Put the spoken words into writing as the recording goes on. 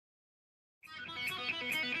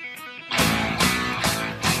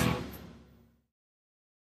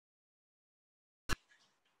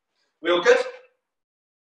We all good?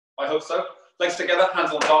 I hope so. Legs together,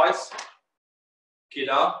 hands on thighs. Keep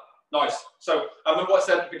down. Nice. So remember what I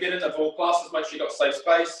said at the beginning of all classes, make sure you've got safe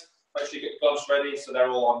space, make sure you get gloves ready so they're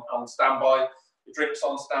all on standby, your drinks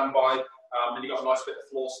on standby, and you've got a nice bit of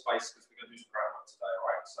floor space because we're going to do some groundwork today, all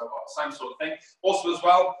right? So same sort of thing. Also as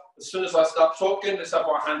well, as soon as I start talking, let's have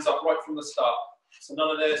our hands up right from the start. So none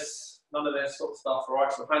of this sort of stuff, all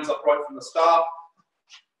right? So hands up right from the start.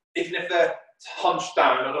 Even if they're hunched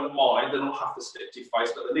down, I don't mind, they don't have to stick to your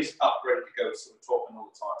face, but at least up ready to go so we're talking all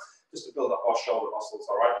the time. Just to build up our shoulder muscles,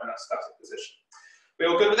 all right, in that static position. We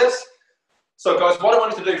all good with this? So guys, what I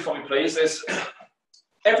want you to do for me, please, is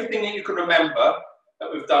everything that you can remember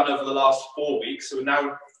that we've done over the last 4 weeks. So we're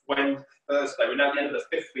now Thursday, we're now at the end of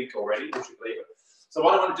the 5th week already, would you believe it? So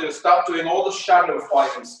what I want to do is start doing all the shadow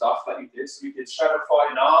fighting stuff that you did. So we did shadow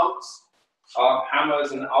fighting arms,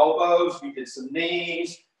 hammers and elbows, we did some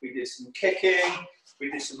knees, we did some kicking, we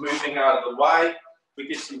did some moving out of the way, we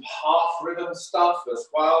did some half rhythm stuff as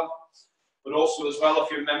well. But also as well, if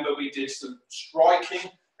you remember, we did some striking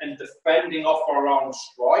and defending off our own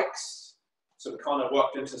strikes. So we kind of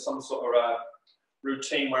worked into some sort of a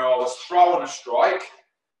routine where I was throwing a strike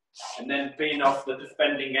and then being off the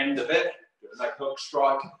defending end of it, doing that hook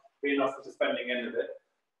strike, being off the defending end of it.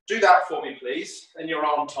 Do that for me, please, in your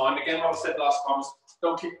own time. Again, what I said last time was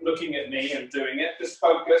don't keep looking at me and doing it. Just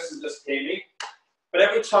focus and just hear me. But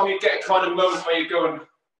every time you get a kind of moment where you're going,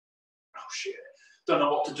 oh shit, don't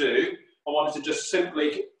know what to do, I wanted to just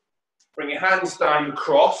simply bring your hands down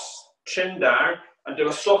across, chin down, and do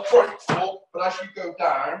a soft right fall. But as you go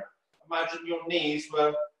down, imagine your knees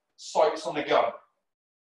were sights on the gun.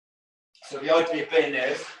 So the idea being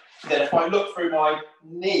is that if I look through my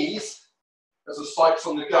knees, as a sights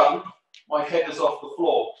on the gun, my head is off the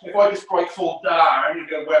floor. If I just right fall down and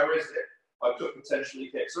go, where is it? I could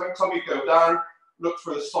potentially hit. So every time you go down, look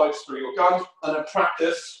for the sights through your gun, and then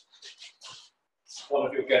practice one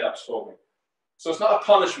of your get-ups for me. So it's not a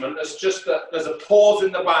punishment, it's just that there's a pause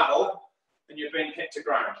in the battle and you're being hit to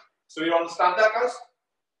ground. So you understand that, guys?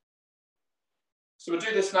 So we'll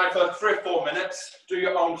do this now for 3 or 4 minutes, do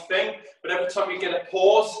your own thing, but every time you get a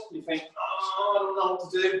pause, you think, oh, I don't know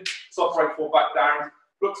what to do, soft right fall back down,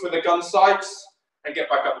 look for the gun sights, and get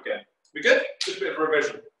back up again. We good? Just a bit of a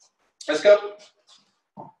revision. Let's go.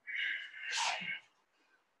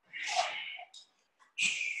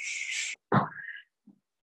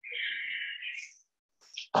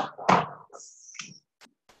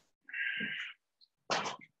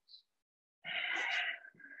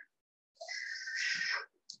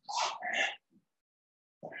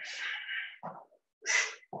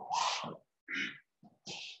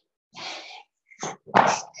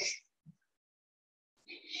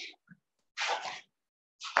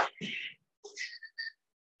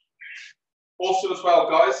 Also as well,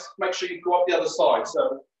 guys, make sure you go up the other side.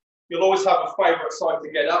 So you'll always have a favourite side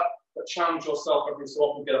to get up, but challenge yourself every so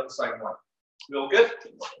often to get up the same way. You all good?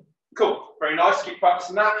 Cool. Very nice. Keep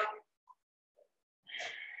practicing that.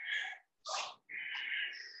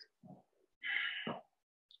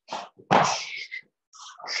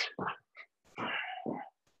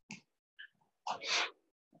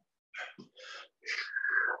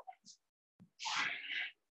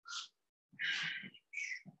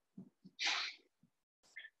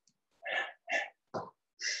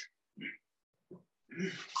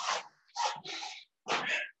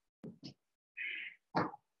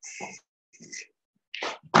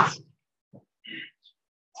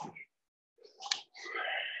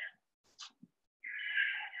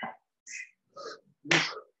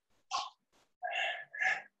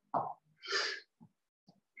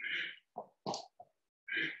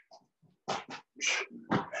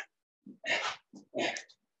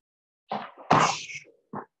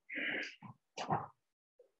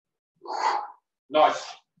 Nice.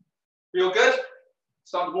 Feel good?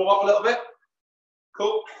 Starting to warm up a little bit?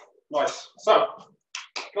 Cool. Nice. So,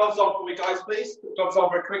 gloves on for me, guys, please. Put gloves on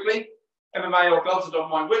very quickly. MMA or gloves, I don't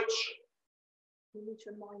mind which. You need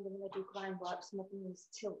to remind them when they do groundwork, some of them need to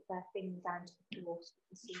tilt their thing down to the floor so you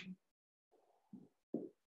can see them.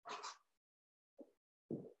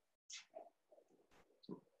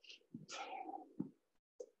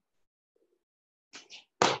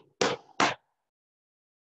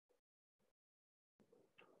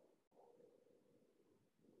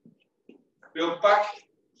 Feel back.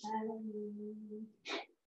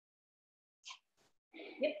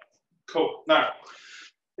 Yep. Cool. Now,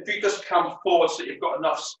 if you just come forward so you've got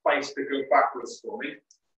enough space to go backwards for me.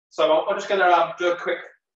 So I'm just going to do a quick,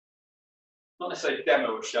 not necessarily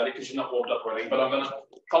demo with Shelley because you're not warmed up or anything, but I'm going to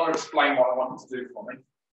kind of explain what I want you to do for me.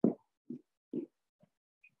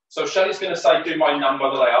 So Shelley's going to say, do my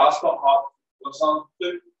number that I asked, not hard. But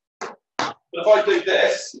if I do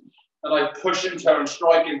this, and I push into her and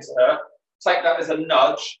strike into her, take that as a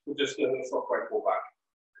nudge, we'll just do a soft break ball back.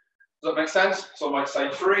 Does that make sense? So I might say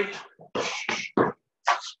 3,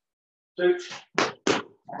 2,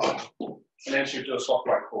 and then she'll do a soft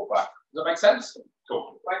break ball back. Does that make sense?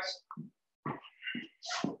 Cool. Thanks.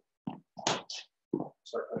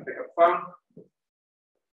 So I pick up the phone.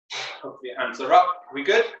 Hopefully your hands are up. Are we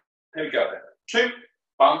good? Here we go then. 2,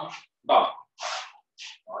 bum, bum.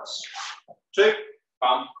 Nice. 2,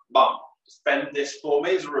 bum, bum. Just bend this for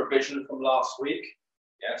me as a revision from last week.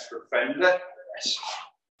 Yes, for fender. Yes.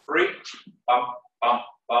 3, bum, bum,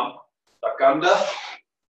 bum. Duck under.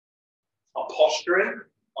 I'm posturing.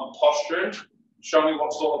 I'm posturing. Show me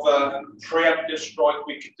what sort of a preemptive strike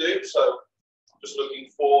we could do. So I'm just looking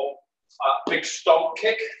for a big stomp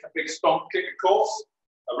kick, of course.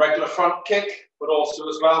 A regular front kick, but also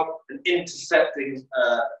as well an intercepting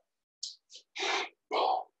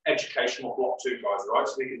educational block 2, guys, right?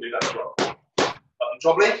 So we can do that as well.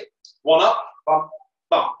 Jobbly, 1 up, bump,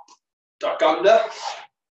 bump, duck under,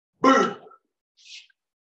 boom.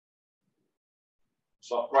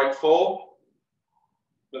 Soft break 4,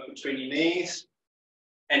 look between your knees.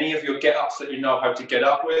 Any of your get-ups that you know how to get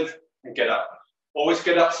up with, and get up. Always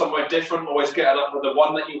get up somewhere different, always get up with the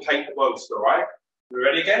one that you hate the most, all right? We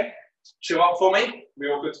ready again? 2 up for me. We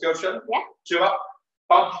all good to go, Shannon? Yeah. 2 up.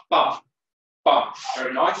 Bump, bump, bump.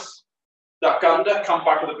 Very nice. Duck under. Come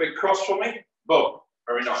back with a big cross for me. Boom.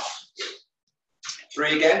 Very nice.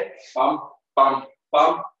 3 again. Bump, bump,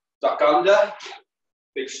 bump. Duck under.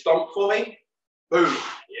 Big stomp for me. Boom.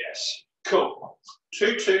 Yes. Cool.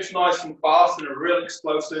 2 twos nice and fast and a real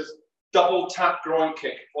explosive double tap groin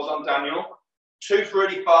kick. Well done, Daniel. 2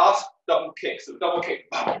 really fast. Double kick. So double kick.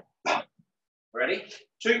 Bump, bump. Ready?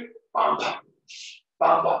 2, bam, bam,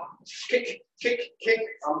 bam, bam. Kick, kick, kick.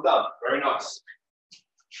 I'm done. Very nice.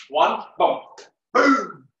 1, bump,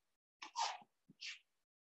 boom.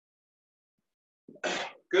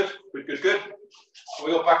 Good, good, good, good.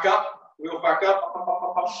 We all back up. We all back up.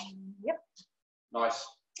 Yep. Nice.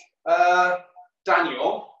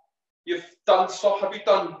 Daniel, you've done soft. Have you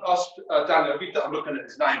done Daniel? Have you done? I'm looking at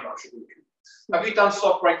his name. Actually. Have you done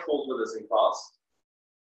soft break falls with us in class?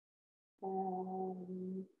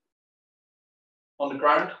 On the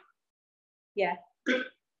ground? Yeah. Good,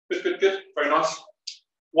 good, good, good. Very nice.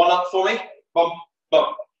 1 up for me. Bump,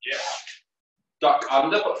 bump. Yeah. Duck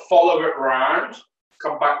under, but follow it round.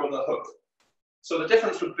 Come back with a hook. So the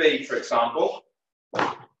difference would be, for example,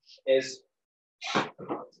 is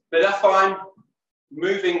that if I'm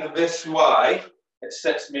moving this way, it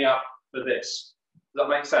sets me up for this. Does that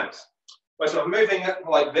make sense? So if I'm moving it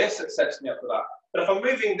like this, it sets me up for that. But if I'm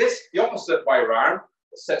moving this the opposite way around,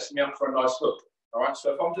 it sets me up for a nice hook. All right,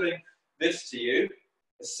 so if I'm doing this to you,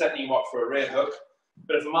 it's setting you up for a rear hook.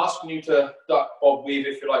 But if I'm asking you to duck, bob, weave,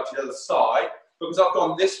 if you like, to the other side, because I've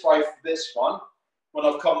gone this way for this one, when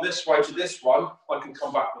I've come this way to this one, I can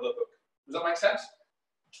come back with a hook. Does that make sense?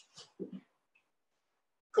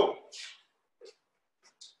 Cool.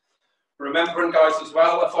 Remembering, guys, as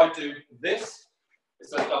well, if I do this,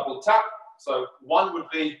 it's a double tap. So 1 would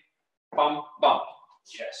be bump, bump.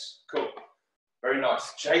 Yes, cool. Very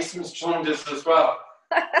nice. Jason's joined us as well.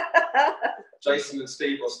 Jason and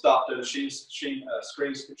Steve will start doing screen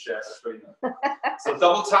share between them. So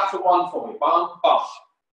double tap for 1 for me. Bump, bump.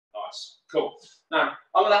 Nice. Cool. Now,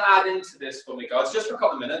 I'm going to add into this for me, guys, just for a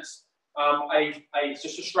couple of minutes.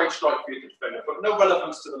 Just a straight strike for you to defend it, but no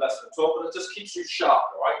relevance to the lesson at all, but it just keeps you sharp,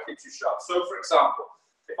 all right? Keeps you sharp. So, for example,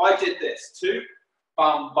 if I did this, 2,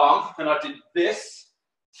 bum, bum, and I did this,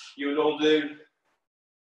 you would all do,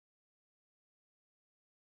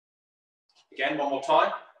 again, 1 more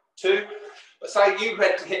time, 2, but say you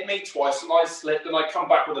had to hit me twice and I slipped and I come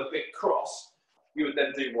back with a big cross, you would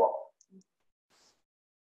then do what?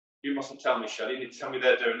 You mustn't tell me, Shelley. You need to tell me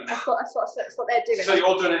they're doing it. That's what they're doing. So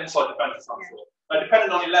you're doing it inside the fence of some sort. Now,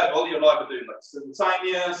 depending on your level, you'll either do like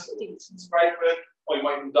simultaneous, scraping, or you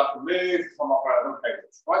might even duck and move, come up right on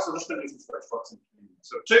cables. Right, so I'm just going to do some straight strikes.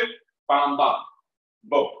 So 2, bam, bam,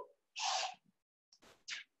 boom.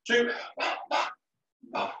 2, bam, bam,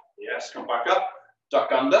 bam. Yes, come back up.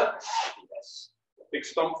 Duck under. Yes. Big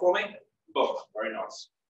stomp for me. Boom. Very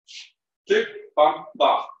nice. 2, bam,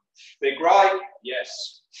 bam. Big right.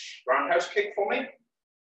 Yes. Roundhouse kick for me.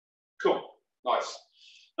 Cool. Nice.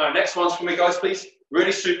 Now, next one's for me, guys, please.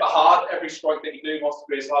 Really super hard. Every strike that you do wants to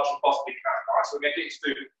be as hard as you possibly can. All right, so we're going to get you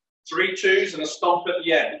to do 3 twos and a stomp at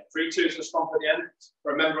the end. 3 twos and a stomp at the end.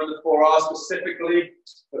 Remember the 4Rs specifically,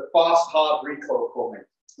 the fast, hard recoil for me.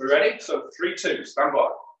 We ready? So 3 twos. Stand by.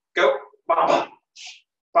 Go. Bam, bam.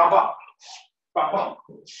 Bam,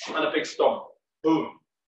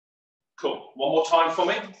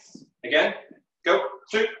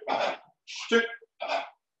 two,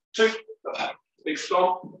 two, big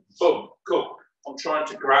stomp, boom, cool. I'm trying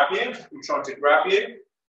to grab you,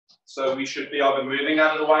 So we should be either moving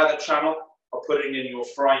out of the way of the channel or putting in your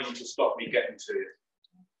frame to stop me getting to you.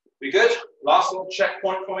 We good? Last little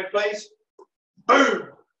checkpoint for me, please. Boom!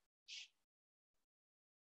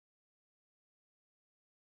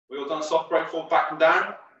 We all done a soft break fall back and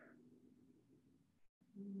down?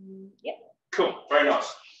 Yep. Cool, very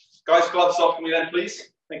nice. Guys, gloves off for me then,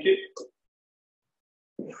 please. Thank you.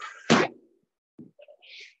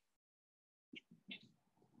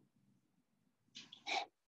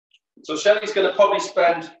 So Shelley's going to probably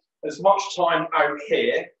spend as much time out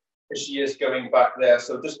here as she is going back there.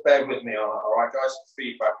 So just bear with me on that, all right, guys,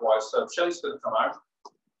 feedback-wise. So Shelley's going to come out.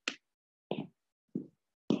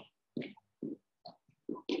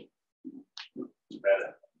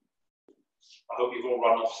 Better. I hope you've all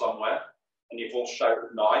run off somewhere and you've all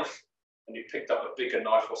shouted knife and you picked up a bigger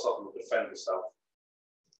knife or something to defend yourself.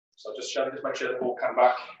 So just Shelley, just make sure the ball come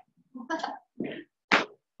back.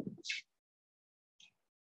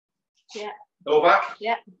 Yeah. All back?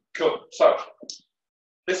 Yeah. Cool. So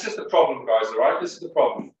this is the problem, guys, all right? This is the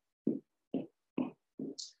problem.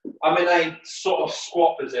 I'm in a sort of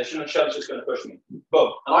squat position and Shelley's just going to push me.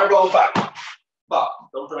 Boom. And I roll back. But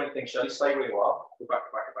don't do anything, Shelley. Stay where you are. Go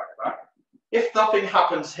back, back, back, back. If nothing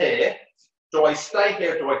happens here, do I stay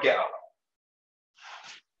here or do I get up?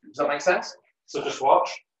 Does that make sense? So just watch.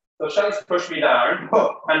 So Shelley's push me down,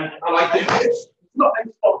 and I do this.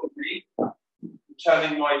 Nothing's stopping me.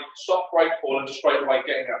 Turning my soft right fall into straight away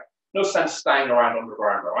getting up. No sense staying around on the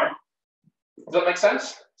ground, all right? Does that make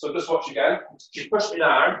sense? So just watch again. She pushed me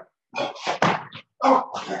down.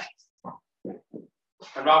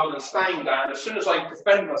 And rather than staying down, as soon as I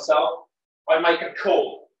defend myself, I make a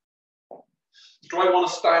call. Do I want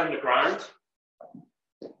to stay on the ground?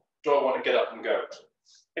 Do I want to get up and go?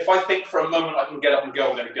 If I think for a moment I can get up and go,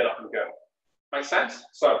 I'm going to get up and go. Make sense?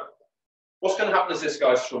 So what's going to happen is this,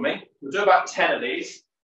 guys, for me. We'll do about 10 of these.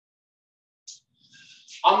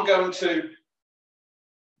 I'm going to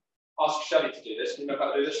ask Shelley to do this. Do you know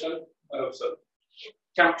how to do this, Shelley? I hope so.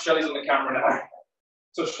 Shelley's on the camera now.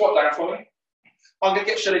 So squat down for me. I'm going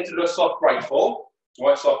to get Shelley to do a soft break fall.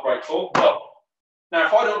 Right, soft break fall. Well, now,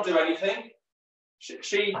 if I don't do anything,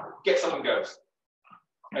 she gets up and goes.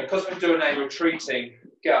 And because we're doing a retreating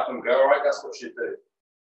get up and go, all right, that's what she'd do.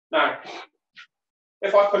 Now,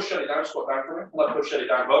 if I push Shelley down, squat down for me, and I push Shelley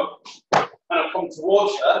down low, and I come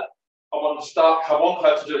towards her, I want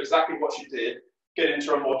her to do exactly what she did, get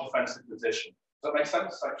into a more defensive position. Does that make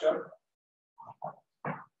sense? Thanks, Shelley.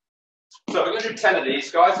 So we're going to do 10 of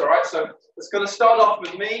these, guys, all right? So it's going to start off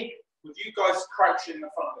with me, with you guys crouching in the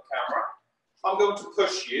front of the camera. I'm going to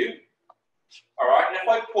push you, all right? And if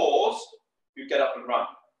I pause, you get up and run.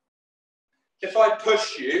 If I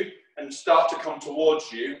push you and start to come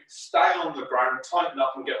towards you, stay on the ground, tighten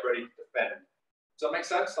up and get ready to defend. Does that make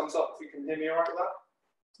sense? Thumbs up if you can hear me all right with that.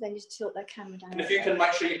 Then just tilt their camera down. And if you can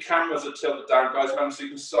make sure your cameras are tilted down, guys,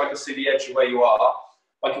 remember, so I can see the edge of where you are,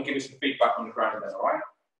 I can give you some feedback on the ground then, all right?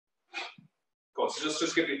 Go on, so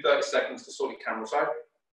just give you 30 seconds to sort your cameras out.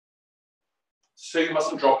 Sue, you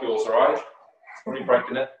mustn't drop yours, all right? What are you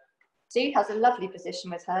breaking it? Sue has a lovely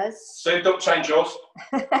position with hers. Sue, don't change yours.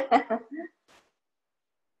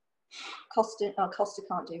 Costa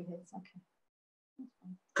can't do his. Okay.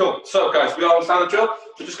 Cool. So, guys, we all understand the drill.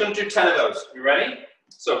 We're just going to do 10 of those. You ready?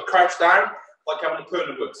 So, crouch down like having a poo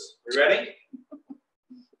in the woods. You ready?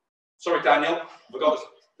 Sorry, Daniel. Forgot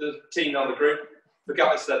the team on the group.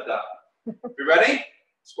 Forgot I said that. You ready?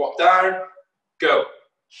 Squat down. Go.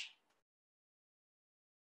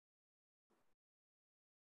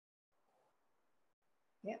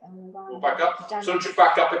 Yeah, we'll back up. So don't you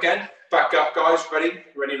back up again. Back up, guys. Ready?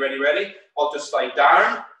 Ready, ready, ready. I'll just stay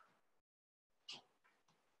down.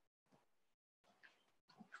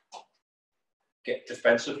 Get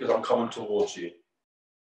defensive because I'm coming towards you.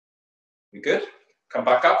 You good? Come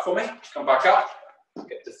back up for me. Come back up.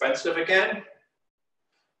 Get defensive again.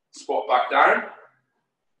 Squat back down.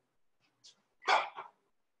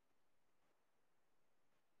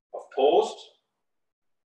 I've paused.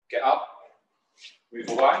 Get up. Move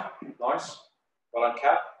away. Nice. Well done,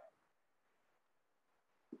 Cat.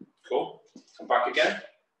 Cool. Come back again.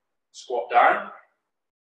 Squat down.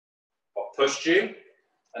 I've pushed you.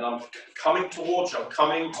 And I'm coming towards you. I'm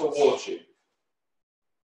coming towards you.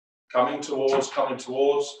 Coming towards.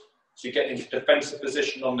 So you get into defensive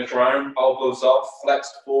position on the ground. Elbows up.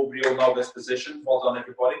 Flexed full real novice position. Well done,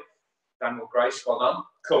 everybody. Daniel Grace. Well done.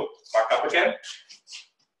 Cool. Back up again.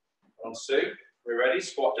 On Sue. We're ready.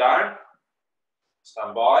 Squat down.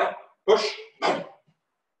 Stand by. Push.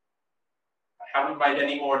 haven't made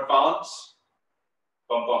any more advance.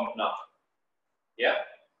 Bum, bum, no. Yeah?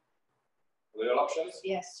 Are we all up, Shelley?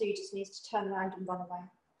 Yes, so you just need to turn around and run away.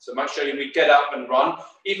 So make sure we get up and run,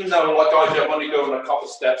 even though, like I do, I'm only going a couple of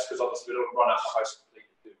steps because obviously we don't run out of house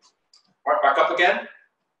completely. All right, back up again.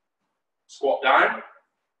 Squat down.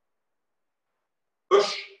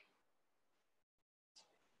 Push.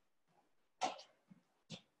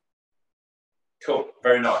 Cool,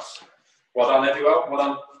 very nice. Well done, everyone. Well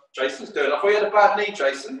done, Jason's doing it. I thought you had a bad knee,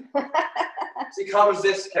 Jason. So you can't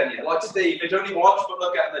resist, can you? Like Steve, they don't even watch, but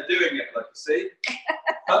look at them, they're doing it, like you see.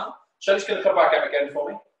 Huh? Shelley's going to come back out again for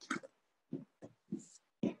me.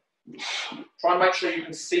 Try and make sure you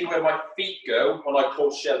can see where my feet go when I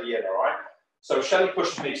pull Shelley in, all right? So Shelley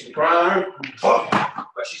pushes me to the ground, but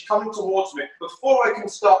she's coming towards me. Before I can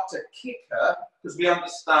start to kick her, because we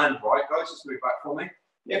understand, right, guys, just move back for me.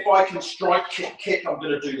 If I can strike, kick, I'm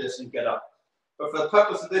going to do this and get up. But for the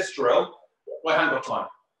purpose of this drill, my hand got time.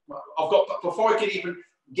 Before I can even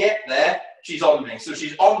get there, she's on me. So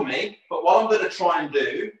she's on me, but what I'm going to try and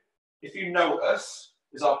do, if you notice,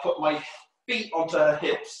 is I'll put my feet onto her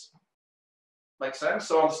hips. Make sense?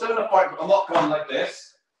 So I'm still in a fight, I'm not going like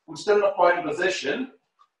this. I'm still in a fighting position,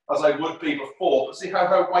 as I would be before, but see how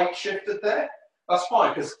her weight shifted there? That's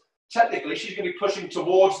fine, because technically she's going to be pushing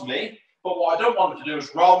towards me, but what I don't want her to do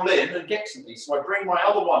is roll in and get to me. So I bring my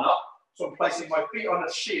other one up, so I'm placing my feet on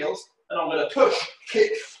her shields, and I'm going to push,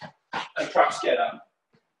 kick, and perhaps get up.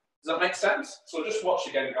 Does that make sense? So just watch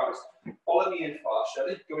again, guys. Follow me in fast,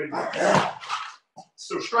 Shelley. Go in.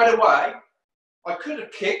 So straight away, I could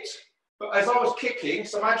have kicked, but as I was kicking,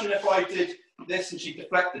 so imagine if I did this and she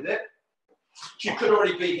deflected it, she could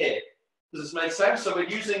already be here. Does this make sense? So we're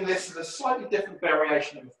using this as a slightly different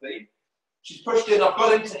variation of the theme. She's pushed in, I've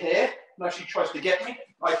got into here, now she tries to get me,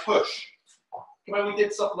 I push. When we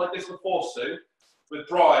did something like this before, Sue, with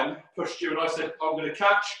Brian, pushed you and I said, I'm going to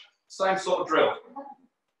catch, same sort of drill.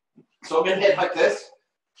 So I'm going to hit like this,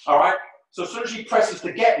 all right? So as soon as she presses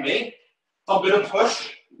to get me, I'm going to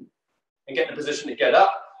push and get in a position to get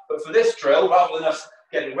up. But for this drill, rather than us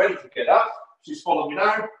getting ready to get up, she's following me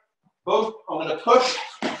down, boom, I'm going to push,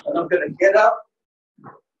 and I'm going to get up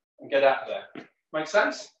and get out of there. Make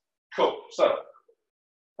sense? Cool. So,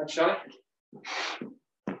 thanks, Shelley.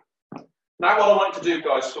 Now what I want you to do,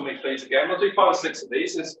 guys, for me, please, again, I'll do 5 or 6 of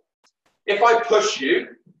these, is if I push you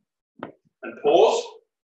and pause,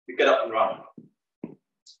 you get up and run.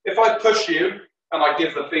 If I push you and I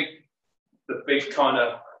give the big kind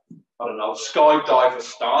of, I don't know, skydiver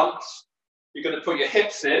stance, you're going to put your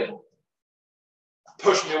hips in,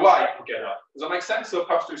 push me away and get up. Does that make sense? So I'll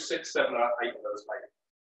perhaps do 6, 7, or 8 of those maybe.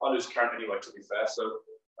 I lose count anyway, to be fair, so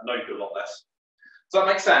I know you do a lot less. Does that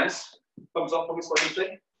make sense? Thumbs up for me,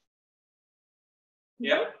 slightly.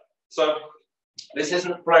 Yeah? So this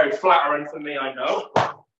isn't very flattering for me, I know,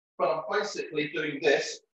 but I'm basically doing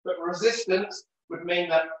this. But resistance would mean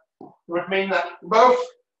that both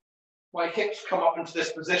my hips come up into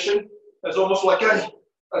this position. There's almost like a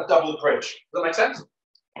double bridge. Does that make sense?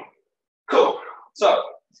 Cool. So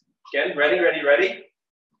again, ready.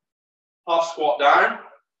 Half squat down.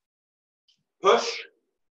 Push.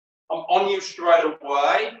 I'm on you straight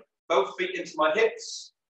away. Both feet into my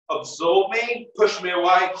hips. Absorb me. Push me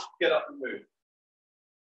away. Get up and move.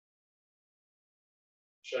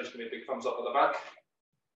 Shelley's giving me a big thumbs up at the back.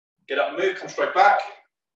 Get up and move. Come straight back.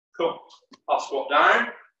 Cool. Half squat down.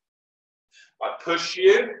 I push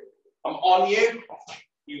you. I'm on you.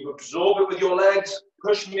 You absorb it with your legs.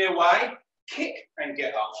 Push me away. Kick and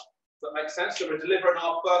get up. Does that make sense? So we're delivering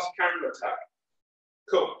our first counter attack.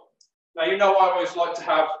 Cool. Now, you know I always like to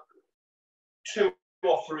have 2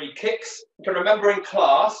 or 3 kicks. You can remember in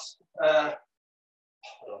class, I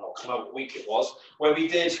don't know what week it was, where we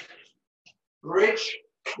did bridge,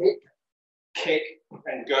 kick,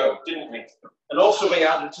 and go, didn't we? And also we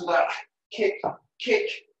added to that kick,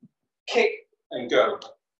 and go.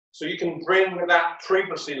 So you can bring that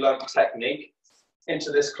previously learned technique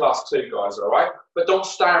into this class too, guys, all right? But don't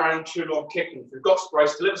stay around too long kicking. If you've got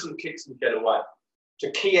space, deliver some kicks and get away.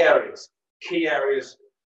 To key areas,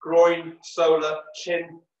 groin, solar,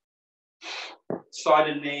 chin, side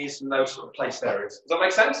and knees, and those sort of place areas. Does that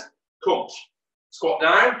make sense? Cool. Squat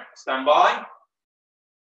down, stand by.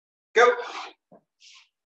 Go.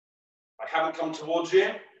 I haven't come towards you.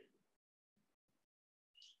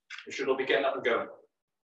 You should all be getting up and going.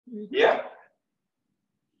 Yeah?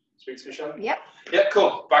 Speak to Michelle? Yep. Yeah,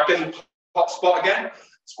 cool. Back in hot spot again.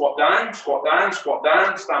 Squat down,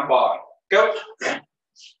 stand by. Go.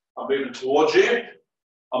 I'm moving towards you.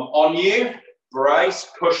 I'm on you. Brace,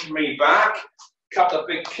 push me back. Couple of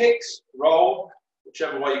big kicks, roll,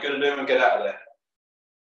 whichever way you're going to do and get out of there.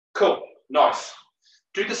 Cool. Nice.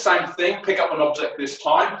 Do the same thing, pick up an object this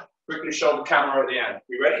time, quickly show the camera at the end.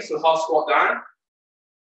 You ready? So half squat down,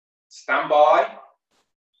 stand by,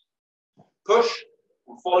 push,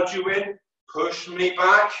 followed you in, push me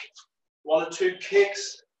back, 1 or 2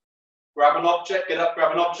 kicks, grab an object, get up,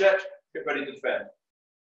 grab an object, get ready to defend.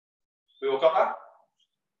 We all got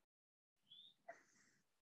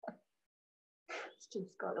that?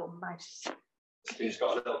 Steve's got a little mouse. Steve's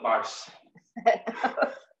got a little mouse.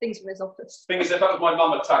 Things from his office. Thing is, if that was my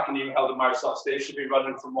mum attacking you and held a mouse up, Steve should be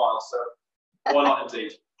running for miles, so why not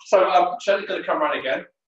indeed? So, Shelley's going to come round again.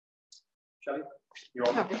 Shelley, you're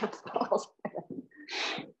on.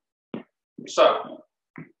 So,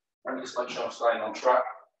 let me just make sure I'm staying on track.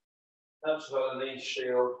 That's the knee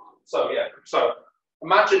shield. So, yeah, so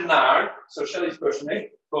imagine now, so Shelley's pushing me,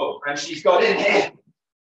 boom, and she's got in here.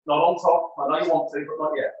 Not on top, I know you want to, but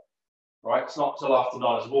not yet. Right, it's not till after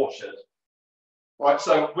 9 as watershed. Right,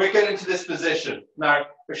 so we're getting to this position. Now,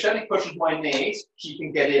 if Shelley pushes my knees, she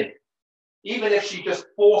can get in. Even if she just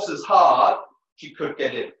forces hard, she could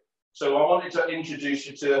get in. So I wanted to introduce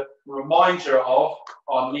you to a reminder of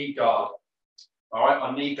our knee guard. All right,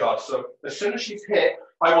 our knee guard. So as soon as she's hit,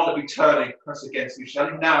 I want to be turning, press against you,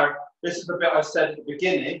 Shelley. Now, this is the bit I said at the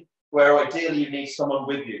beginning, where ideally you need someone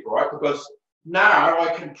with you, all right? Because now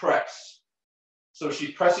I can press. So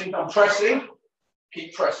she's pressing, I'm pressing,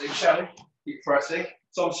 keep pressing, Shelley. Keep pressing.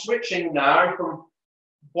 So I'm switching now from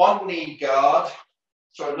one knee guard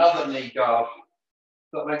to another knee guard.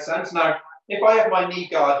 Does that make sense? Now, if I have my knee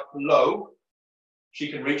guard low,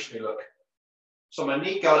 she can reach me, look. So my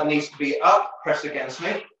knee guard needs to be up, press against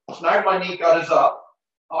me. So now my knee guard is up,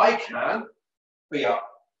 I can be up.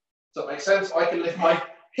 Does that make sense? I can lift my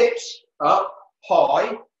hips up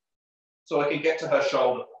high so I can get to her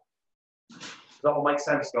shoulder. Does that all make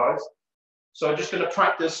sense, guys? So I'm just going to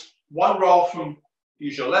practice one roll from,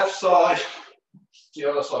 use your left side to the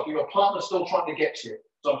other side. Your partner's still trying to get to you.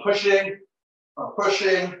 So I'm pushing, I'm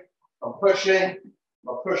pushing, I'm pushing,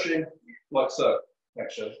 I'm pushing, like so,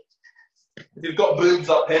 actually. If you've got boobs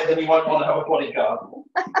up here, then you might want to have a bodyguard.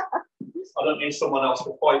 I don't mean someone else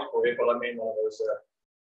to fight for you, but I mean one of those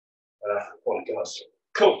bodyguards.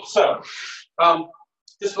 Cool, so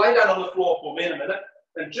just lay down on the floor for me in a minute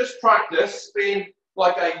and just practice being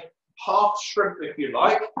like a half shrimp, if you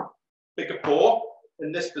like. Pick a paw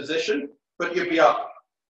in this position, but you'll be up.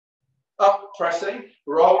 Up, pressing,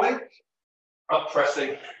 rolling, up,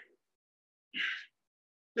 pressing.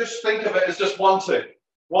 Just think of it as just 1, 2.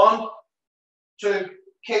 1, 2,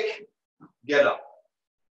 kick, get up.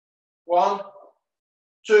 1,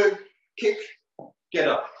 2, kick, get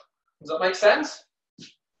up. Does that make sense?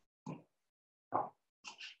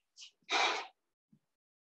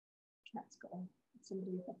 That's got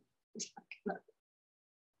somebody.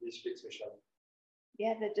 You speak to me, Shelley.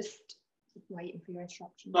 Yeah, they're just waiting for your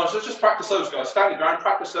instructions. No, so just practice those, guys. Stand your ground,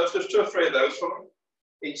 practice those. There's 2 or 3 of those from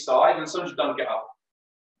each side, and as soon as you're done, get up.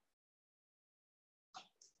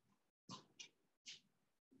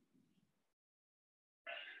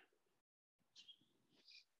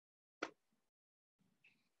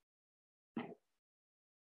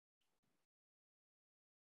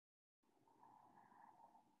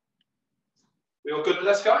 We all good with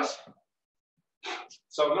this, guys?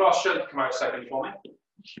 So I'm going to ask Shelley to come out a second for me.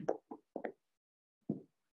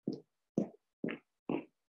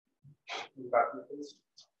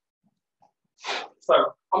 So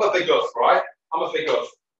I'm a big oof, right? I'm a big oof.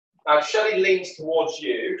 Now Shelley leans towards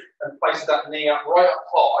you and places that knee up right up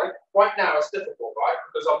high. Right now it's difficult, right?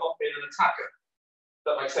 Because I'm not being an attacker.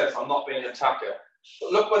 That makes sense. I'm not being an attacker.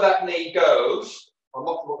 But look where that knee goes. I'm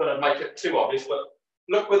not going to make it too obvious, but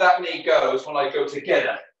look where that knee goes when I go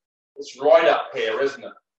together. It's right up here, isn't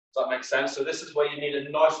it? Does that make sense? So this is where you need a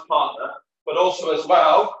nice partner, but also as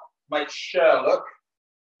well, make sure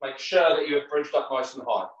that you have bridged up nice and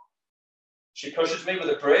high. She pushes me with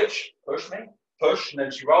a bridge, push me, push, and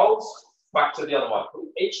then she rolls back to the other one.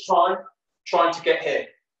 Each time, trying to get here.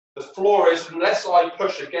 The floor is, unless I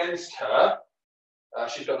push against her,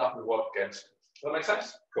 she's got nothing to work against. Does that make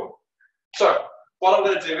sense? Cool. So, what I'm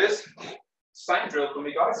going to do is, same drill for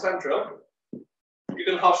me, guys, same drill. You're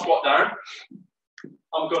going to half squat down.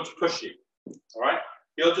 I'm going to push you, all right?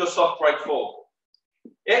 You'll do a soft break forward.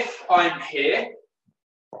 If I'm here,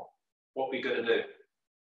 what are we going to do?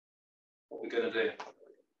 What we're going to do?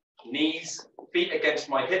 Knees, feet against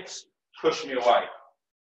my hips, push me away.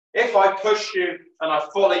 If I push you and I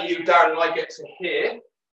follow you down and I get to here,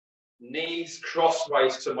 knees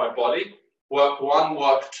crossways to my body, work 1,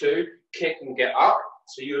 work 2, kick and get up.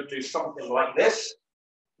 So you would do something like this.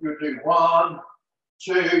 You would do 1,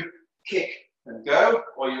 2, kick and go,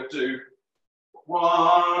 or you do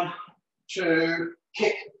 1, 2,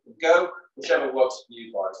 kick, go, whichever works for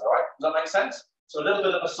you guys, all right? Does that make sense? So a little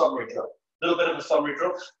bit of a summary drill. A little bit of a summary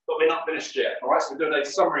drill, but we're not finished yet, all right? So we're doing a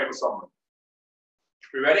summary of a summary.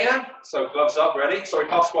 We ready now? So gloves up, ready? Sorry,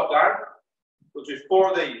 half squat down. We'll do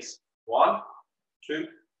 4 of these. 1, 2,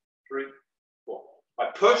 3, 4.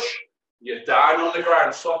 I push, you're down on the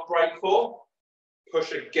ground, soft break 4.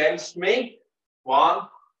 Push against me. 1,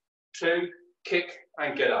 2, kick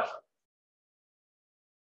and get up.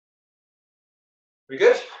 We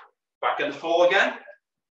good? Back in the 4 again.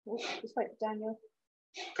 Oh, just wait for Daniel.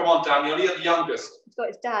 Come on, Daniel, you're the youngest. He's got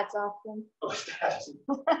his dad's after him. Oh, his dad.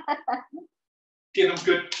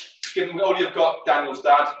 Give him all you've got, Daniel's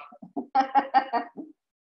dad.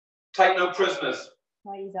 Take no prisoners.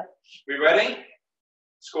 No, he's up. We ready?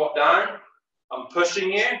 Squat down. I'm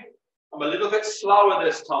pushing you. I'm a little bit slower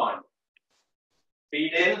this time.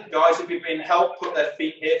 Feet in. Guys, if you've been helped, put their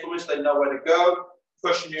feet here for me so they know where to go.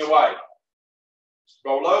 Pushing you away.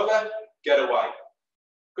 Roll over, get away.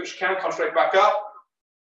 Quick as you can, come straight back up.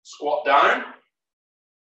 Squat down.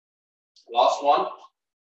 Last one.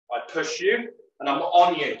 I push you and I'm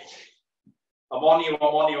on you. I'm on you,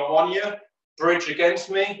 I'm on you, I'm on you. Bridge against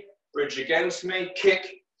me,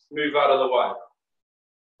 kick, move out of the way.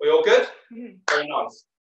 We all good? Mm-hmm. Very nice.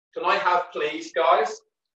 Can I have, please, guys,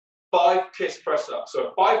 5 kiss press ups? So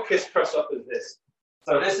a 5 kiss press up is this.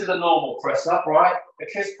 So this is a normal press up, right? A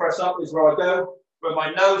kiss press up is where I go, where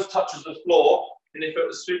my nose touches the floor, and if it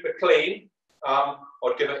was super clean, I'd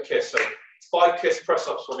give it a kiss. So 5 kiss press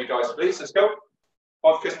ups for me, guys, please. Let's go.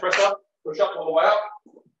 5 kiss press up. Push up all the way up.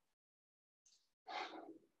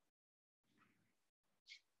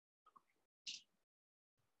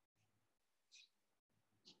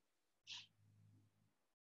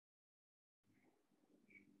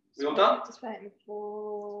 We all done? Just waiting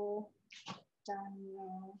for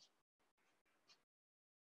Daniel.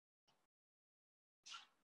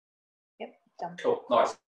 Yep, done. Cool,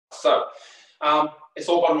 nice. So, it's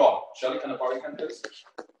all gone wrong. Shelley, can I borrow your hand, please?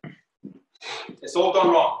 It's all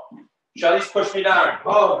gone wrong. Shelley's pushed me down.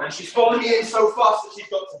 Oh, and she's fallen me in so fast that she's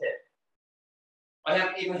got to hit. I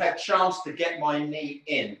haven't even had a chance to get my knee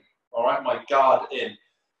in, all right, my guard in.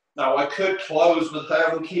 Now, I could close with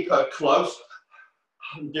her and keep her close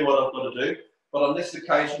and do what I've got to do, but on this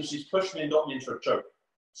occasion, she's pushed me and got me into a choke.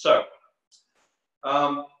 So,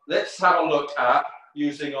 let's have a look at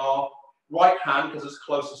using our right hand, because it's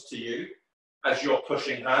closest to you, as your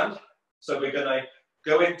pushing hand. So we're going to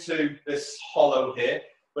go into this hollow here,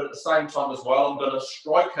 but at the same time as well, I'm going to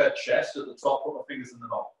strike her chest at the top, put my fingers in the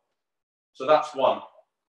knob. So that's one.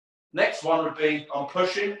 Next one would be I'm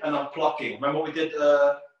pushing and I'm plucking. Remember what we did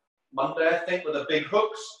Monday, I think, with the big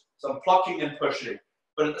hooks? So I'm plucking and pushing.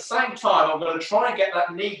 But at the same time, I'm going to try and get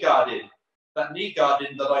that knee guard in. That knee guard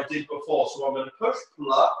in that I did before. So I'm going to push,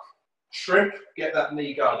 pluck, shrimp, get that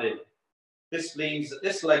knee guard in. This means that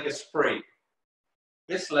this leg is free.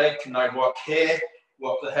 This leg can now work here,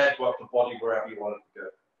 work the head, work the body, wherever you want it to go.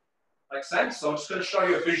 Make sense? So I'm just going to show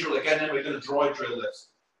you a visual again, and we're going to dry drill this.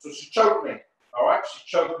 So she choked me, all right? She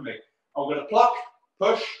choked me. I'm going to pluck,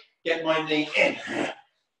 push, get my knee in.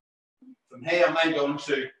 From here, I'm then going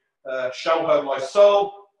to show her my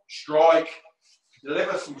soul, strike,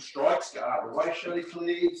 deliver some strikes. Get out of the way, Shelley,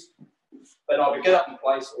 please. Then either get up in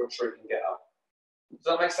place or retreat and get up. Does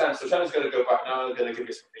that make sense? So Shelley's going to go back now, and I'm going to give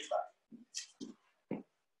you some feedback.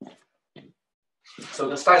 So I'm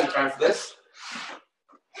going to stand the ground for this.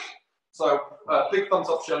 So big thumbs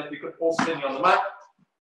up, Shelley, if you could all sitting on the mat.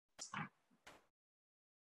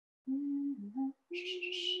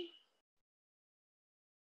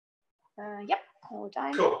 Yep, all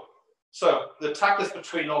done. Cool. So the tack is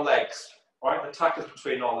between our legs, right? The tack is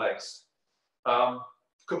between our legs.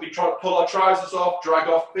 Could be try to pull our trousers off, drag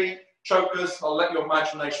off feet, chokers. I'll let your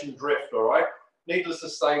imagination drift, all right? Needless to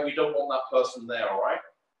say, we don't want that person there, all right?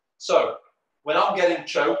 So when I'm getting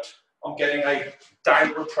choked, I'm getting a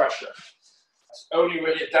downward pressure. It's only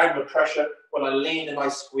really a downward pressure when I lean and I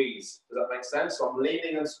squeeze. Does that make sense? So I'm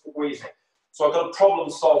leaning and squeezing. So I've got to problem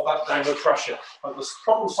solve that downward pressure. I've got to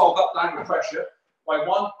problem solve that downward pressure by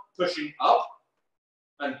 1, pushing up,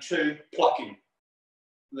 and 2, plucking.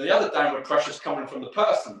 And the other downward pressure is coming from the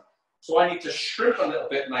person. So I need to shrimp a little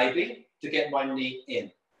bit maybe to get my knee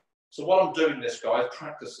in. So while I'm doing this, guys,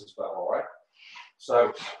 practice as well, all right?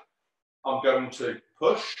 So I'm going to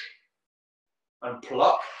push and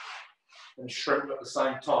pluck and shrimp at the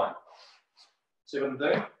same time. See what I'm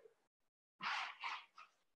doing?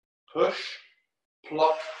 Push,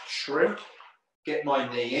 pluck, shrimp, get my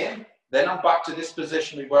knee in. Then I'm back to this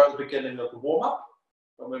position we were at the beginning of the warm-up.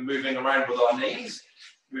 When we're moving around with our knees,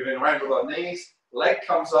 leg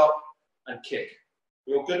comes up and kick.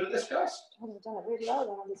 We all good with this, guys? Oh, I've done it really well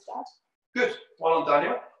then on this, Dad. Good. Well done,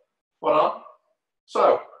 Daniel. Well done.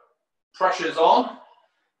 So, pressure's on.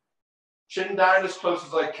 Chin down as close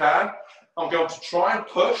as I can. I'm going to try and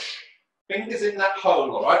push. Fingers in that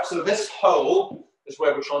hole, all right? So this hole is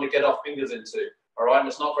where we're trying to get our fingers into, all right? And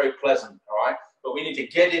it's not very pleasant, all right? But we need to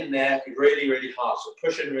get in there really, really hard. So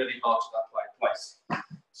push in really hard to that place.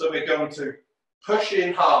 So we're going to push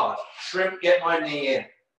in hard. Shrimp, get my knee in.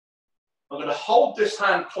 I'm going to hold this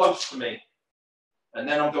hand close to me. And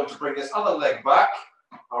then I'm going to bring this other leg back,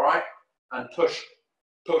 all right? And push,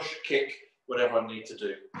 kick, whatever I need to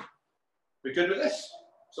do. We good with this?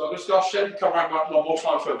 So I'm just going to ask Shelly to come around one more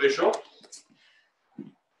time for a visual.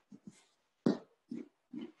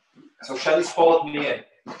 So Shelly's followed me in.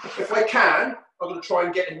 If I can, I'm going to try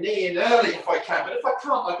and get a knee in early if I can. But if I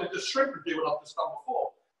can't, I can just shrimp and do what I've just done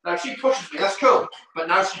before. Now, if she pushes me, that's cool. But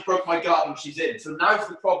now she broke my guard and she's in. So now's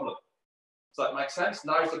the problem. Does that make sense?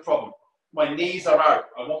 Now's the problem. My knees are out.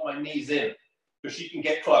 I want my knees in. Because she can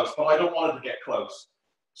get close, but I don't want her to get close.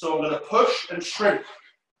 So I'm going to push and shrimp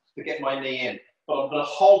to get my knee in. But I'm going to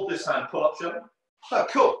hold this hand, pull up, Shelly. Oh,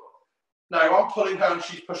 cool. Now I'm pulling her and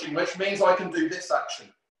she's pushing, which means I can do this action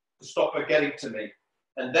to stop her getting to me.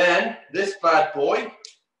 And then this bad boy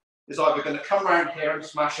is either going to come around here and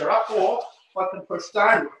smash her up, or I can push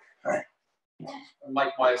down and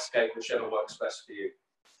make my escape, whichever works best for you.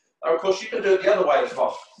 Now, of course, you can do it the other way as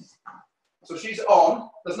well. So she's on.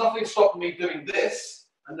 There's nothing stopping me doing this,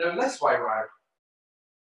 and then this way around.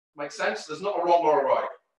 Make sense? There's not a wrong or a right.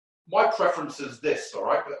 My preference is this, all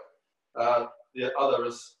right? But the other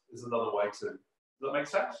is another way too. Does that make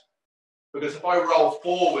sense? Because if I roll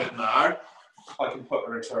forward now, I can put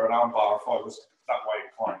her into an armbar if I was that way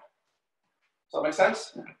inclined. Does that make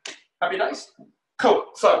sense? Happy days? Cool.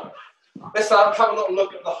 So let's have a little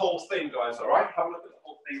look at the whole thing, guys, all right? Have a look at the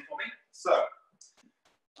whole thing for me. So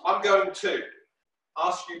I'm going to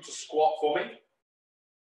ask you to squat for me.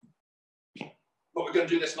 But we're going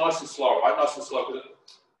to do this nice and slow, right? Nice and slow, because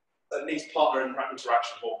it needs partner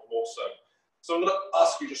interaction more so. So I'm going to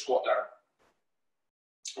ask you to squat down.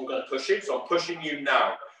 I'm going to push you, so I'm pushing you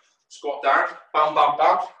now. Squat down, bam, bam,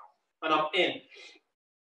 bam, and I'm in.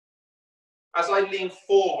 As I lean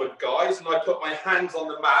forward, guys, and I put my hands on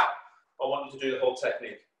the mat, I want you to do the whole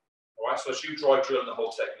technique. All right, so as you dry drill the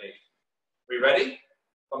whole technique. We ready?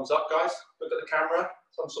 Thumbs up, guys. Look at the camera.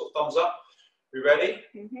 Some sort of thumbs up. We ready?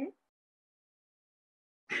 Mm-hmm.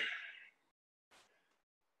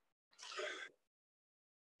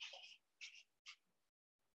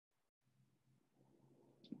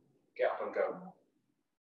 Get up and go.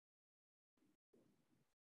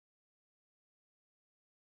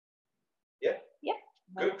 Yeah? Yeah.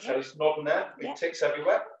 Good. Shelly's nodding there. Big Yeah. ticks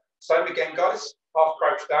everywhere. Same again, guys. Half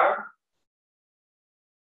crouch down.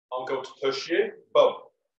 I'm going to push you. Boom.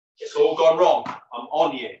 It's all gone wrong. I'm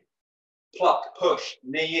on you. Pluck, push,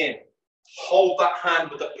 knee in. Hold that hand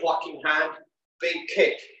with a plucking hand. Big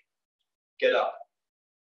kick. Get up.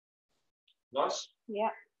 Nice? Yeah.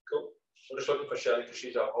 Cool. I'm just looking for Shelly because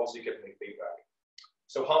she's obviously giving me feedback.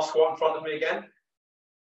 So half squat in front of me again.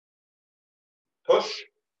 Push.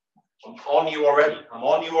 I'm on you already. I'm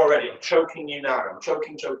on you already. I'm choking you now. I'm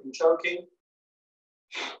choking, choking, choking.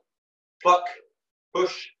 Pluck,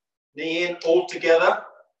 push, knee in, all together.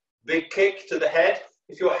 Big kick to the head.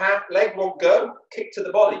 If your leg won't go, kick to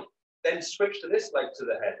the body. Then switch to this leg to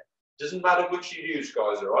the head. Doesn't matter which you use,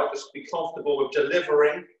 guys, all right? Just be comfortable with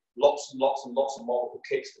delivering lots and lots and lots of multiple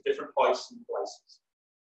kicks to different heights and places.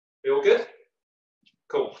 Feel good?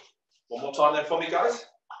 Cool. One more time then for me, guys.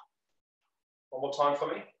 One more time for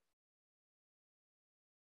me.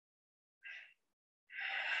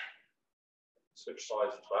 Switch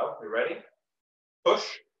sides as well. We ready? Push.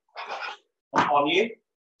 On you.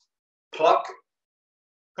 Pluck.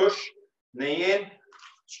 Push. Knee in.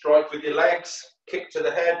 Strike with your legs. Kick to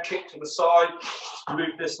the head. Kick to the side.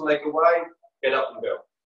 Move this leg away. Get up and go.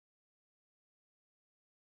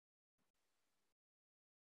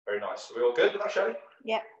 Very nice. Are we all good with that, Shelly?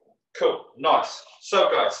 Yeah. Cool. Nice. So,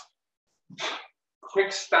 guys,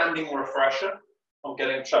 quick standing refresher. I'm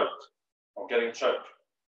getting choked. I'm getting choked.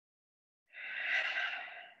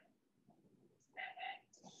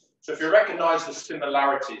 So if you recognise the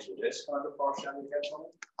similarities with this, can I go past Shelly again?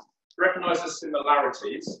 If you recognise the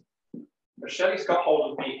similarities, if Shelly's got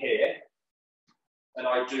hold of me here, and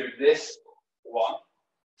I do this one,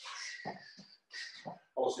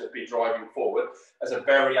 obviously it'll be driving forward as a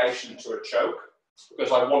variation to a choke,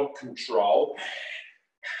 because I want control.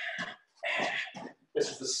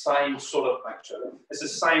 This is the same sort of action. It's the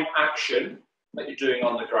same action that you're doing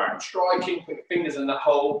on the ground. Striking, put your fingers in that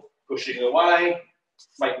hole, pushing away,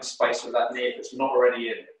 making space for that knee if it's not already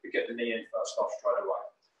in. We get the knee in first off straight away.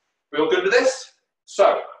 We all good with this?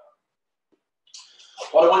 So,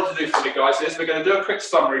 what I wanted to do for you guys is we're going to do a quick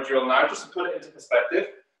summary drill now, just to put it into perspective.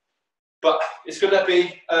 But it's going to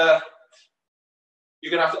be,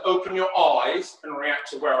 you're going to have to open your eyes and react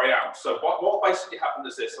to where I am. So what basically happened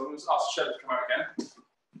is this. I'm going to ask Shelly to come out again.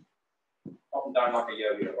 Up and down like a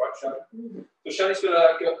yo-yo, right, Shelly? So Shelly's going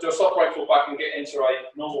to do a soft right foot back and get into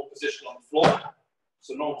a normal position on the floor.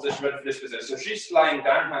 So normal position, ready for this position. So she's laying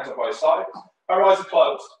down, hands on both sides. Her eyes are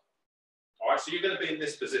closed. All right, so you're going to be in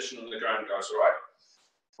this position on the ground, guys, all right?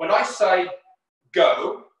 When I say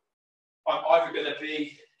go, I'm either going to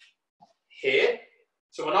be here.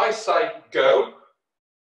 So when I say go,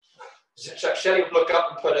 Shelly will look up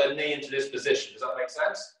and put her knee into this position. Does that make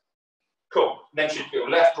sense? Cool. Then she'd go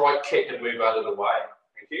left, right, kick and move out of the way.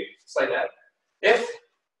 Thank you. Stay there. If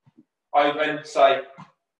I then say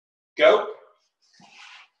go,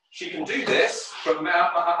 she can do this from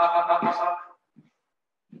now.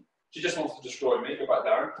 She just wants to destroy me. Go back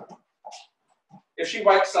down. If she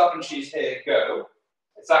wakes up and she's here, go.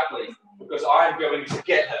 Exactly. Because I am going to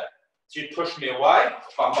get her. She'd push me away.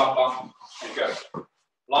 Bum, bum, bum. And go.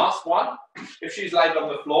 Last one. If she's laid on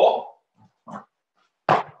the floor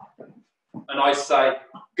and I say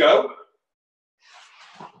go.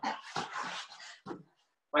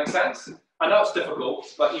 Make sense? I know it's difficult,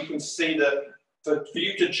 but you can see that for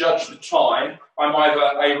you to judge the time, I'm either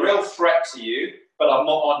a real threat to you, but I'm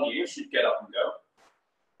not on you, so you get up and go.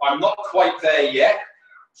 I'm not quite there yet,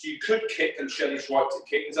 so you could kick and Shelly's right to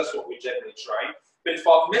kick, because that's what we generally train. But if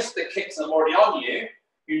I've missed the kicks and I'm already on you,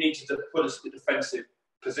 you need to put a defensive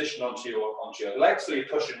position onto your legs, so you're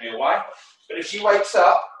pushing me away. But if she wakes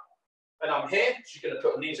up and I'm here, she's going to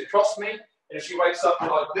put her knees across me, and if she wakes up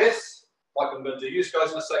like this, like I'm going to do you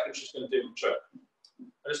guys in a second, she's going to do the choke.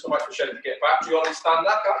 I'm just going to wait for Shelly to get back. Do you understand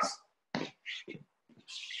that, guys?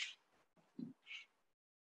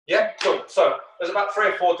 Yeah, cool. So there's about 3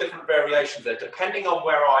 or 4 different variations there, depending on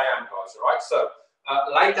where I am, guys. All right. So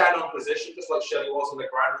lay down on position, just like Shelly was on the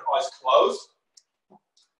ground, eyes closed.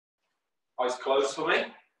 Eyes closed for me,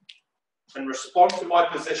 and respond to my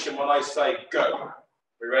position when I say go.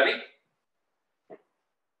 We ready?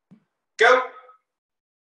 Go.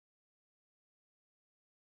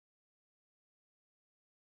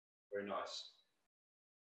 Very nice.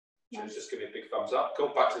 Just give me a big thumbs up. Go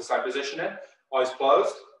back to the same position then. Eyes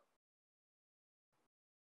closed.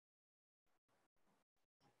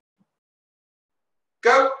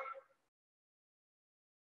 Go.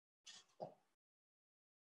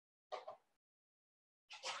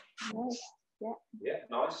 Nice. Yeah. Yeah,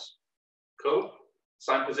 nice. Cool.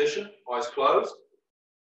 Same position. Eyes closed.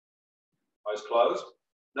 Eyes closed.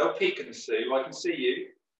 No peeking, Sue. I can see you.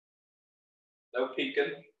 No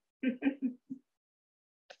peeking.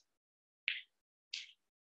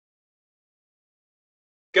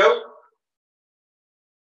 Go.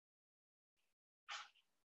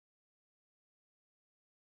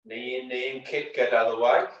 Knee in, kick, get out of the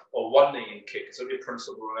way. Or one knee in, kick. It's only a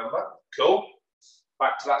principle, remember? Cool.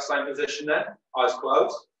 Back to that same position then. Eyes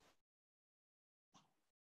closed.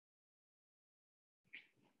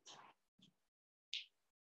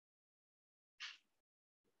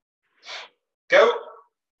 Go.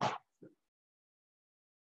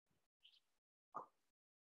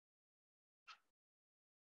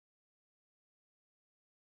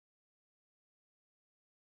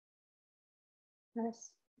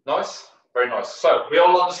 Nice. Nice. Very nice. So we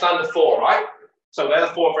all understand the 4, right? So they're the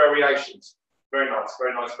 4 variations. Very nice,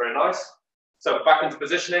 very nice, very nice. So back into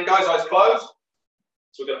positioning, guys, eyes closed.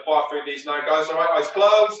 So we're going to fire through these now, guys. All right, eyes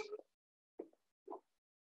closed.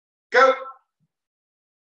 Go.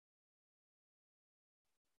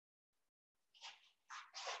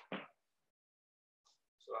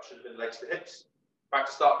 So that should have been legs to hips. Back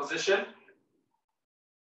to start position.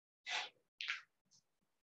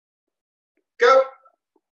 Go.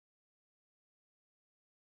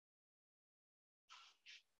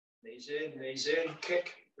 Knees in,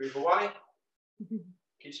 kick, move away.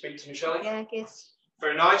 Keep speaking to me, Shelly. Yeah, I guess.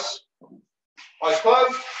 Very nice. Eyes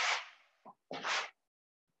closed.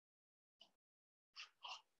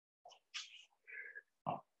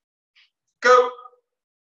 Go.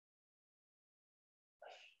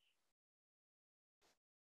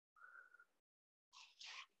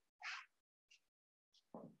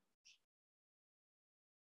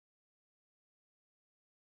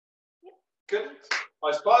 Yep. Good.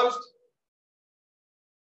 Eyes closed.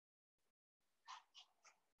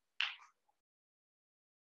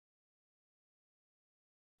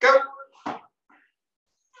 Go.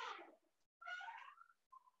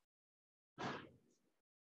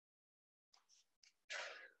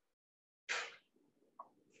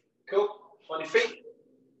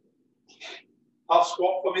 Half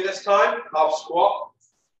squat for me this time. Half squat.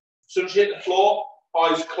 As soon as you hit the floor,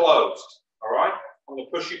 eyes closed. All right? I'm going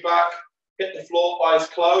to push you back, hit the floor, eyes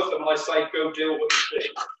closed, and when I say go, deal with the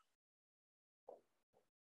thing.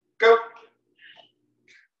 Go.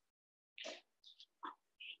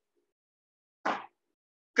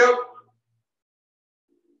 Go.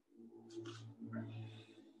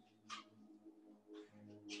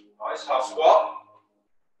 Nice. Half squat.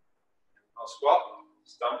 Half squat.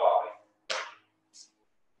 Stand by.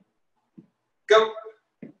 Go.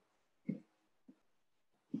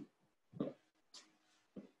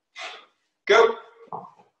 Go.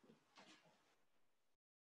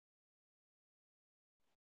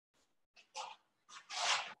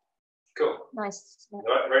 Cool. Nice. Yeah.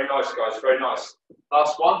 Very nice, guys. Very nice.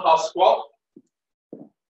 Last one, half squat.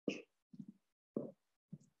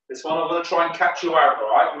 This one I'm going to try and catch you out, all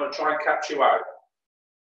right? I'm going to try and catch you out.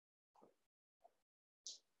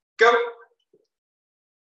 Go.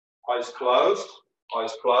 Eyes closed.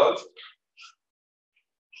 Eyes closed.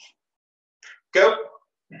 Go.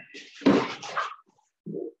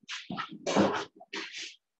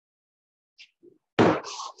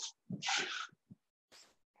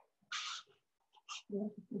 What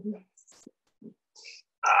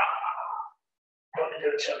did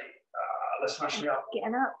you do, Shelly? Let's smash me up.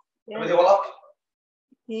 Getting up. Yeah. With you all up?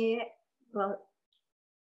 Yeah. Well,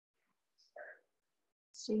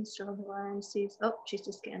 Sue's still on the line. Sue's oh, she's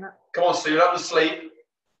just getting up. Come on, Sue, up to sleep.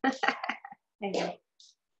 There you go.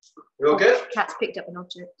 You all good? Cat's picked up an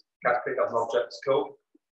object. Cat's picked up an object. It's cool.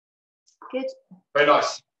 Good. Very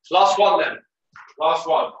nice. Last one then. Last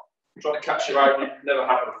one. I'm trying to catch you out. It never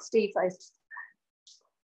happened. Steve plays.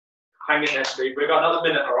 Hang in there, Steve. We've got another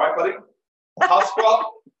minute, all right, buddy? Half squat.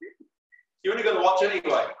 You're only going to watch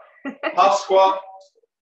anyway. Half squat.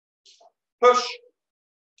 Push.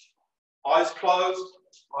 Eyes closed.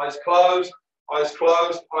 Eyes closed. Eyes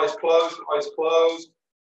closed. Eyes closed. Eyes closed.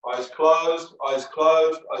 Eyes closed. Eyes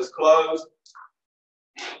closed. Eyes closed.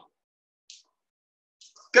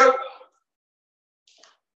 Go.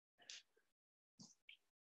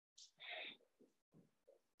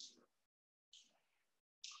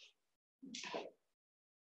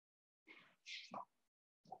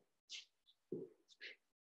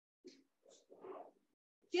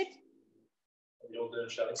 Good. What are you all doing,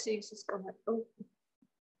 Shelley? Sue's just gone like, oh.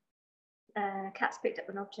 Cat's picked up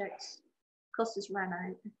an object. Costa's ran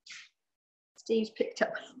out. Steve's picked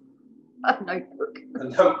up a notebook. A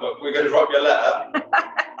notebook? We're going to write you a letter.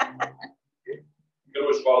 You can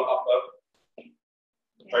always roll it up though.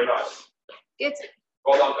 Very nice. Good.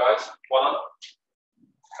 Well done, guys. Well done.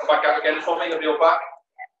 Come back out again for me. You'll be all back.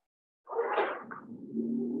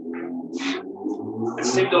 It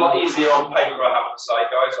seemed a lot easier on paper, I have to say,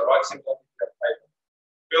 guys. All right, seemed a lot easier on paper.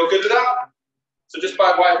 Feel good with that? So just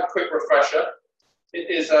by way of a quick refresher, it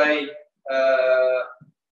is a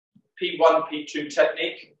P1, P2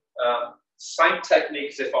 technique. Same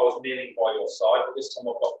technique as if I was kneeling by your side, but this time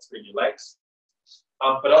I've got between your legs.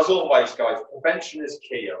 But as always, guys, prevention is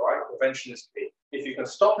key, all right? Prevention is key. If you can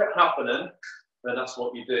stop it happening, then that's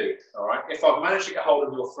what you do, all right? If I've managed to get hold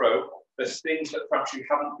of your throat, there's things that perhaps you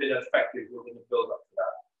haven't been effective with in the build-up to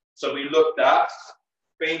that. So we looked at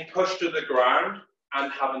being pushed to the ground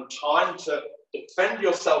and having time to defend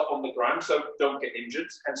yourself on the ground so don't get injured,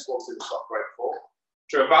 hence what we stop great for.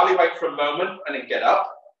 To evaluate for a moment and then get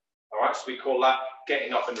up. All right, so we call that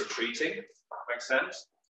getting up and retreating. Makes sense?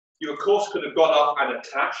 You, of course, could have got up and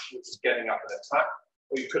attached, which is getting up and attack,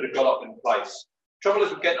 or you could have got up in place. Trouble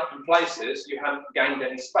is with getting up in places, you haven't gained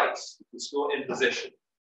any space. You're still in position.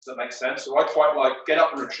 Does that make sense? So I quite like get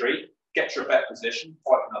up and retreat, get your better position,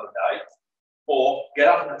 fight another day, or get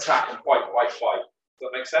up and attack and fight. Does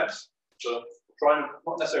that make sense? So try and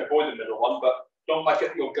not necessarily avoid the middle one, but don't make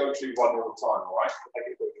it your go-to one all the time, all right? Make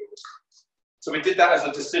it yours. So we did that as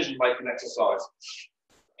a decision-making exercise.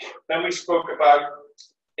 Then we spoke about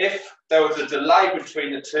if there was a delay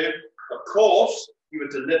between the two, of course, you would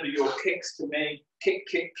deliver your kicks to me, kick,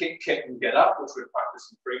 kick, kick, kick, and get up, which we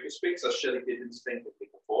practiced in previous weeks, as Shelley did instinctively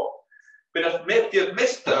before. But if you've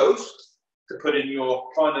missed those, to put in your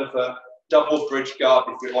kind of double bridge guard,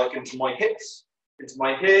 if you like, into my hips,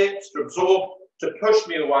 to absorb, to push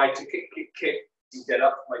me away, to kick, kick, kick, and get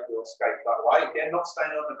up, make your escape that way. Again, not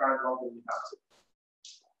staying on the ground longer than you have to.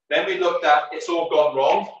 Then we looked at it's all gone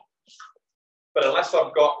wrong, but unless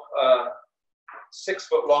I've got 6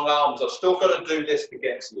 foot long arms, I've still got to do this to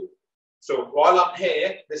get to you. So while I'm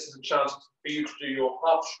here, this is a chance for you to do your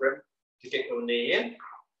half shrimp to get your knee in.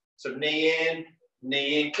 So knee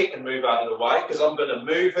in, kick and move out of the way, because I'm going to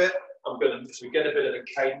move it. So we get a bit of a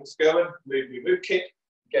cadence going, move, kick,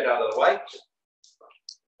 get out of the way.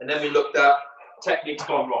 And then we looked at technique's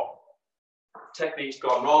gone wrong. Technique's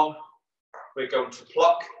gone wrong. We're going to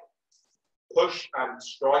pluck, push and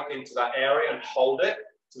strike into that area and hold it.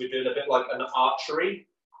 So we're doing a bit like an archery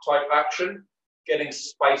type action, getting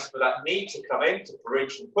space for that knee to come in, to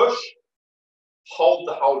bridge and push. Hold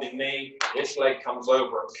the holding knee, this leg comes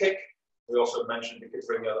over and kick. We also mentioned you could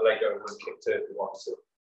bring the other leg over and kick too if you want to.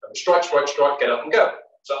 And strike, strike, strike, get up and go.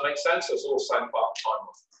 Does that make sense? It's all the same part of time.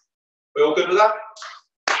 We all good with that?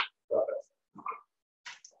 Perfect.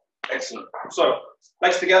 Excellent. So,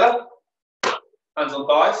 legs together, hands on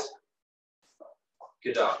thighs.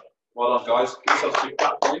 Good job. Well done, guys. Give yourselves a big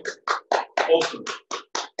clap for you. Awesome.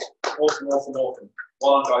 Awesome, awesome, awesome.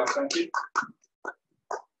 Well done, guys. Thank you.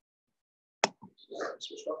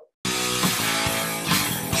 Switch off.